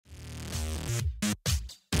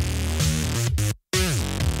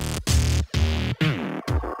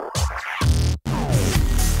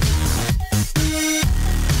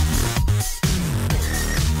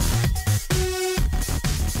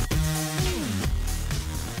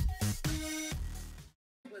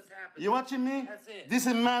You watching me? That's it. This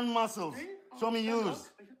is man muscles. Show me yours.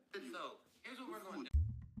 So, here's what we're going to do.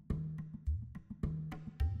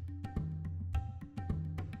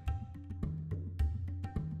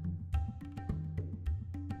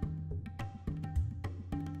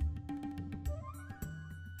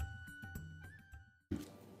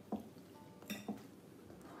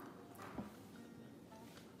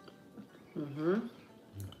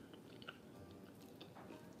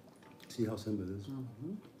 See how simple it is?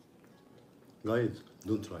 Guys,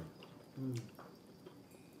 don't try.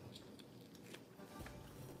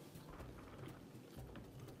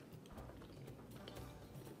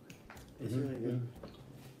 It's really good.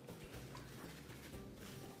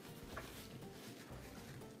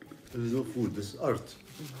 This is not food, this is art.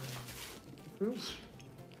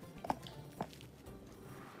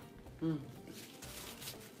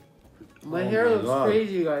 My Oh hair my looks God.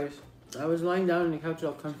 crazy, guys. I was lying down on the couch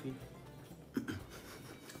all comfy.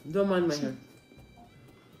 Don't mind my hair.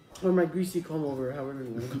 Or my greasy comb over, however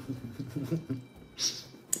you want.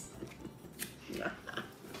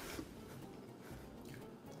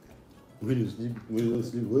 When you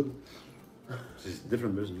sleep good, she's a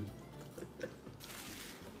different person.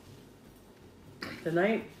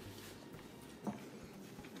 Tonight,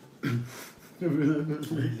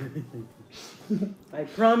 I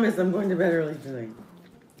promise I'm going to bed early tonight.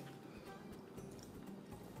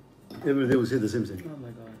 Every day we say the same thing. Oh my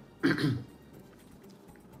god.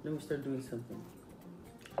 Let me start doing something.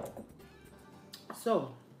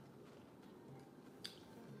 So,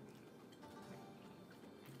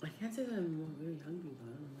 I can't say that I'm very hungry, but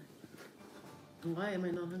I don't know why. Why am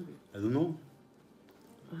I not hungry? I don't know,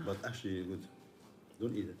 but actually good.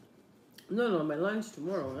 Don't eat it. No, my lunch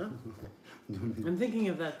tomorrow, huh? I'm thinking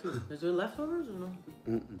of that too. Is there leftovers or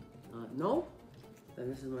no? No? Then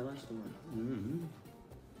this is my lunch tomorrow.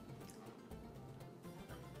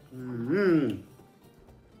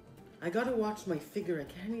 I gotta watch my figure. I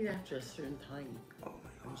can't eat after a certain time. Oh my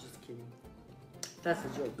I'm god. just kidding. That's a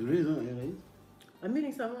joke. You really don't eat? I'm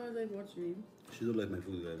eating something as I watch you eat. She don't like my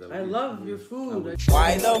food, guys. I love your food.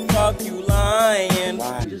 Why the fuck you lying? I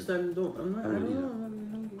don't know. I'm not really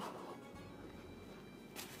hungry.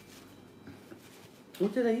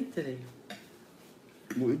 What did I eat today?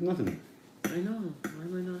 We eat nothing. I know. Why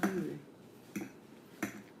am I not hungry?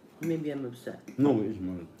 Maybe I'm upset. No, we eat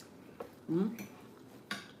more.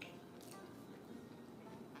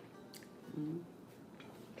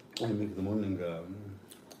 I make the morning ground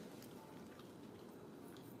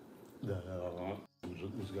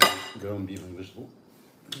beef and vegetable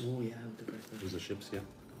Oh yeah, with the breakfast. with the chips, yeah.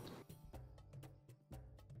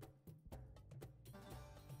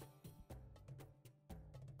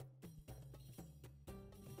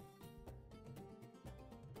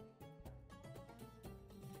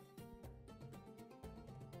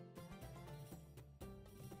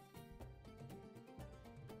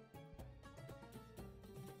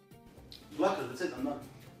 Blacker, that's it, I'm done.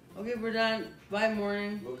 Okay, we're done. Bye,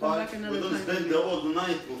 morning. Come back We another don't time. spend the whole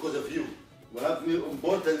night because of you. We have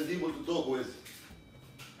important people to talk with.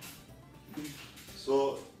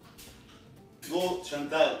 So, go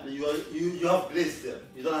Chantal, you have place there.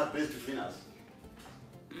 You don't have place between us.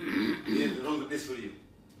 We have the wrong place for you.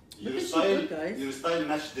 What did she put, guys? Your style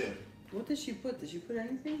match there. What did she put? Did she put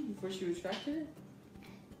anything before she retracted it?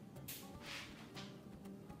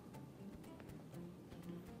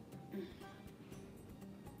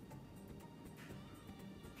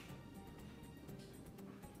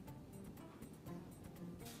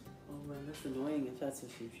 Oh man, that's annoying if that's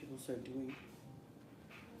what people start doing.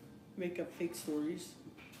 Make up fake stories.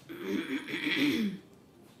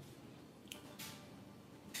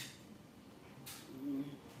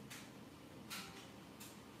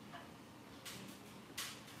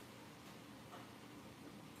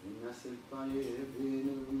 الناس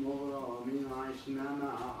الطيبين المغرمين عشنا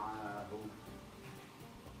معاهم.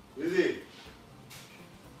 Lizzie,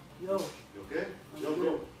 Yo. you okay? Yo,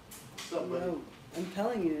 bro. What's up, buddy? No, I'm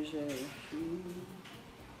telling you, Shay.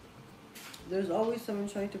 There's always someone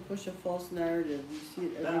trying to push a false narrative. You see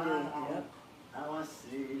it every day. Yep.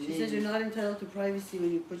 She says you're not entitled to privacy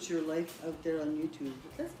when you put your life out there on YouTube.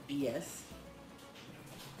 That's BS.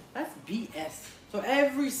 That's BS. So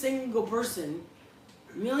every single person,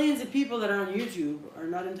 millions of people that are on YouTube are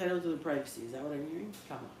not entitled to the privacy. Is that what I'm hearing?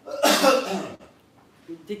 Come on.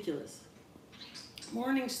 Ridiculous.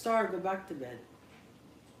 Morning star, go back to bed.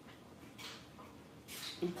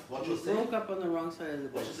 What You you say? broke up on the wrong side of the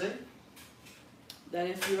What bed. you say? That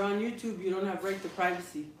if you're on YouTube, you don't have right to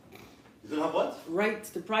privacy. You don't have what? Right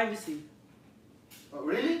to privacy. Oh,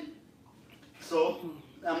 really? So,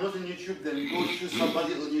 I'm not on YouTube, then go choose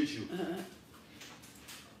somebody on YouTube.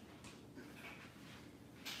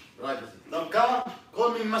 Privacy. Now come on,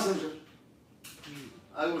 call me messenger.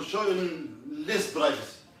 I will show you less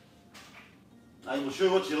privacy. I will show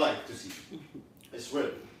you what you like to see. I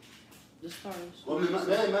swear. The stars. Call me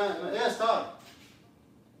yeah, star.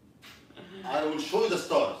 I will show you the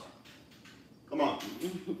stars. Come on.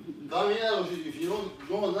 Come here if you don't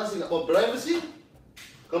know nothing about privacy.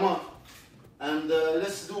 Come on. And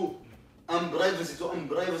let's do unprivacy to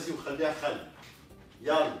unprivacy وخليها خلي.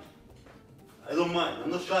 يلا. I don't mind.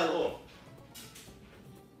 I'm not shy at all.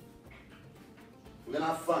 We're gonna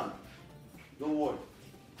have fun. Don't worry.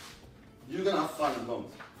 You're gonna have fun,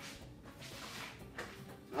 don't.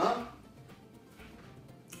 Huh?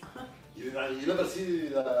 You never see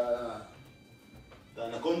the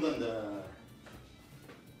anaconda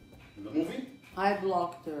in the movie? I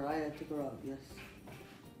blocked her. I had to go out. Yes.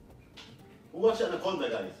 Who watched Anaconda,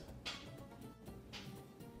 guys?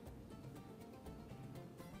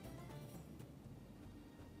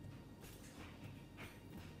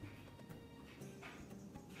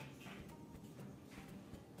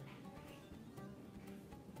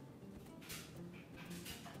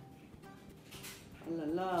 La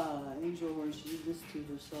la, Angel when she did this to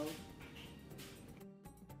herself.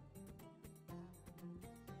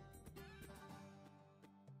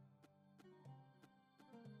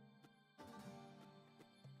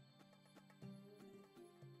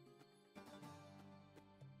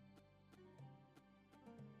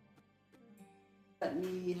 Let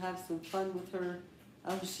me have some fun with her.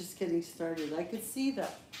 I was just getting started. I could see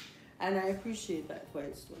that, and I appreciate that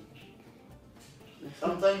quiet storm.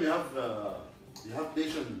 Sometimes you have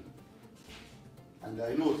patience, and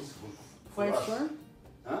I know it's for Quiet us. storm?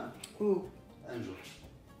 Huh? Who? Angel.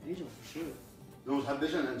 Angel for sure. No, have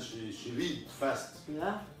patience and she read fast.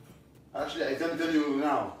 Yeah. Actually, I can tell you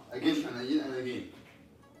now, again and again and again.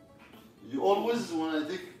 You always, when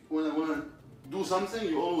I want to do something,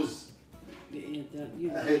 you always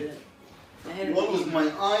Ahead. you always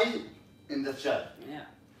my eye in the chat. Yeah.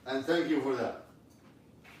 And thank you for that.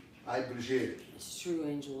 I appreciate it. It's true,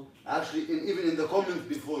 Angel. Actually, even in the comments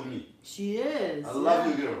before me. She is. I love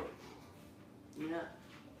you, girl. Yeah.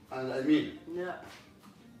 And I mean it. Yeah.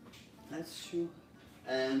 That's true.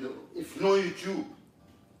 And if no YouTube,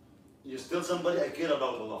 you're still somebody I care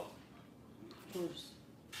about a lot. Of course.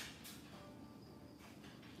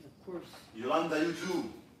 Of course. Yolanda, YouTube.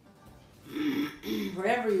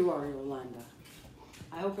 Wherever you are, Yolanda.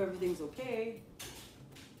 I hope everything's okay.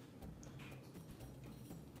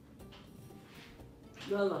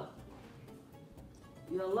 Yalla.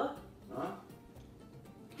 Yalla? Huh?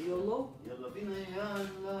 YOLO? يلا بينا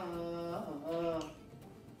يلا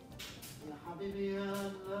يا حبيبي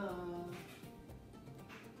يلا.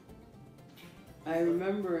 I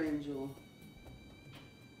remember, Angel.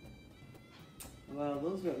 Wow,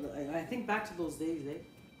 those were. I think back to those days, eh?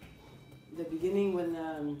 The beginning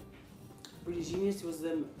when British Genius was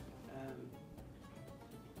them.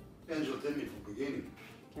 Angel, tell me from beginning.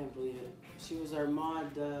 Can't believe it. She was our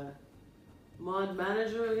mod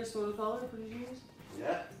manager, I guess what we call her, British Genius.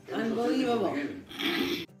 Yeah. Unbelievable.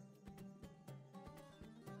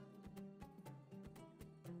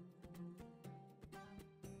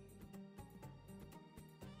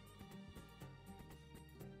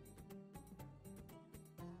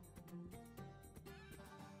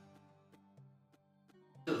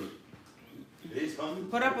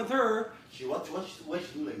 Put up with her. Why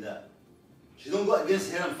she do like that? She don't go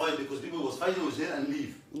against her and fight because people was fighting with her and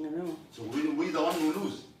leave. I know. So we the one who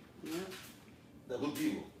lose. Yeah. The good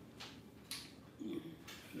people.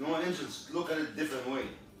 No angels look at it different way.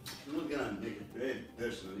 I'm not gonna make it very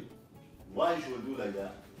personally. Why she will do like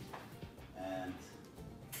that? And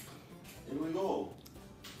here we go.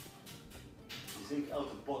 You think out of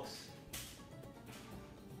the box.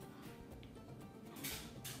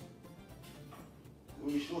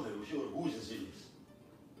 We show her who's a genius.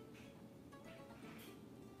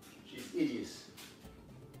 She's hideous.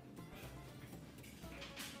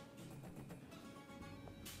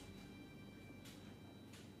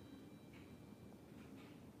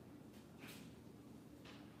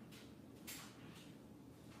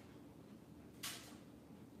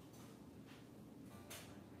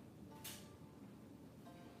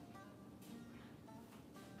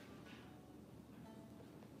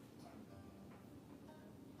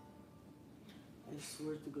 I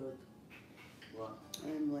swear to God. What?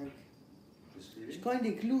 I'm like, Just je leaving? connais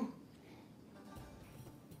des clous.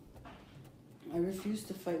 I refuse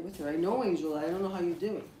to fight with her. I know, Angel. I don't know how you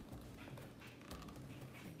do it.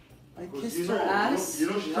 I Because kissed you her know- ass. you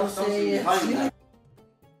know she to has something say it. behind that.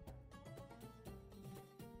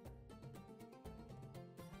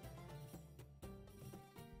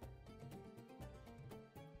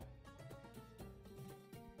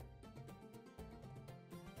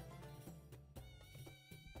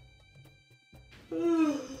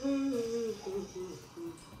 Mm-hmm.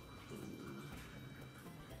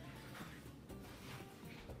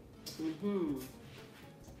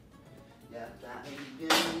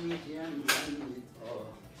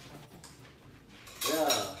 Yeah,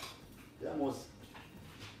 yeah, most.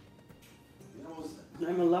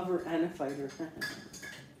 I'm a lover and a fighter.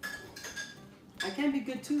 I can be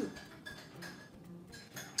good too.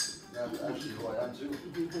 That's actually who I am too.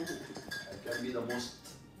 I can be the most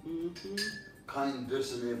kind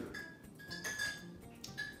person ever.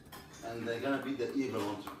 And they're gonna be the evil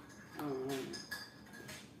one too. Alright.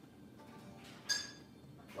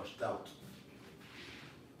 Washed out.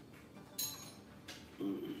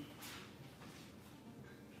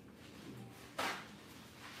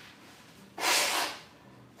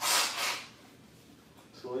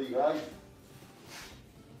 Sorry guys.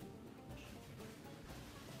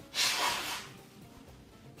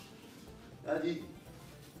 Daddy.